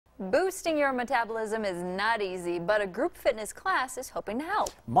Boosting your metabolism is not easy, but a group fitness class is hoping to help.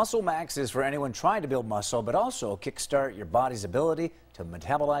 Muscle Max is for anyone trying to build muscle, but also kickstart your body's ability to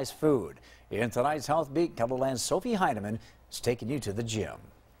metabolize food. In tonight's Health Beat, KELOLAND's Sophie Heineman is taking you to the gym.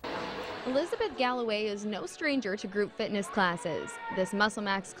 Elizabeth Galloway is no stranger to group fitness classes. This Muscle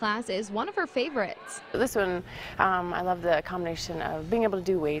Max class is one of her favorites. This one, I love the combination of being able to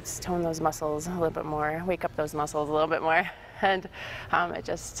do weights, tone those muscles a little bit more, wake up those muscles a little bit more, and it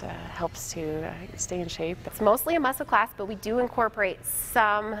just helps to stay in shape. It's mostly a muscle class, but we do incorporate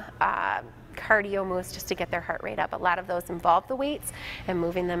some cardio moves just to get their heart rate up. A lot of those involve the weights and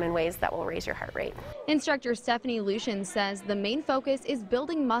moving them in ways that will raise your heart rate. Instructor Stephanie Lucian says the main focus is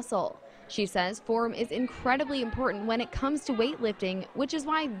building muscle. She says form is incredibly important when it comes to weightlifting, which is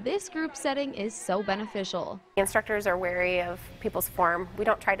why this group setting is so beneficial. Instructors are wary of people's form. We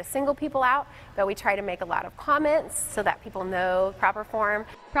don't try to single people out, but we try to make a lot of comments so that people know proper form.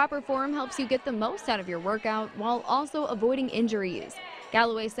 Proper form helps you get the most out of your workout while also avoiding injuries.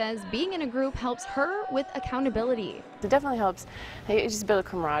 Galloway says being in a group helps her with accountability. It definitely helps. You just build a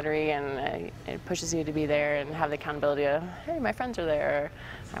camaraderie, and it pushes you to be there and have the accountability of, hey, my friends are there,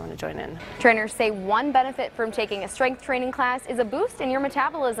 I want to join in. Trainers say one benefit from taking a strength training class is a boost in your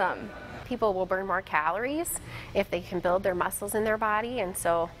metabolism. People will burn more calories if they can build their muscles in their body, and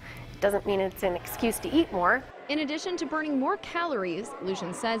so it doesn't mean it's an excuse to eat more. In addition to burning more calories,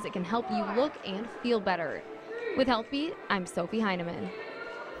 Lucian says it can help you look and feel better. With HealthBeat, I'm Sophie Heineman.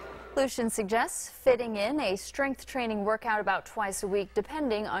 Lucian suggests fitting in a strength training workout about twice a week,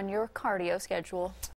 depending on your cardio schedule.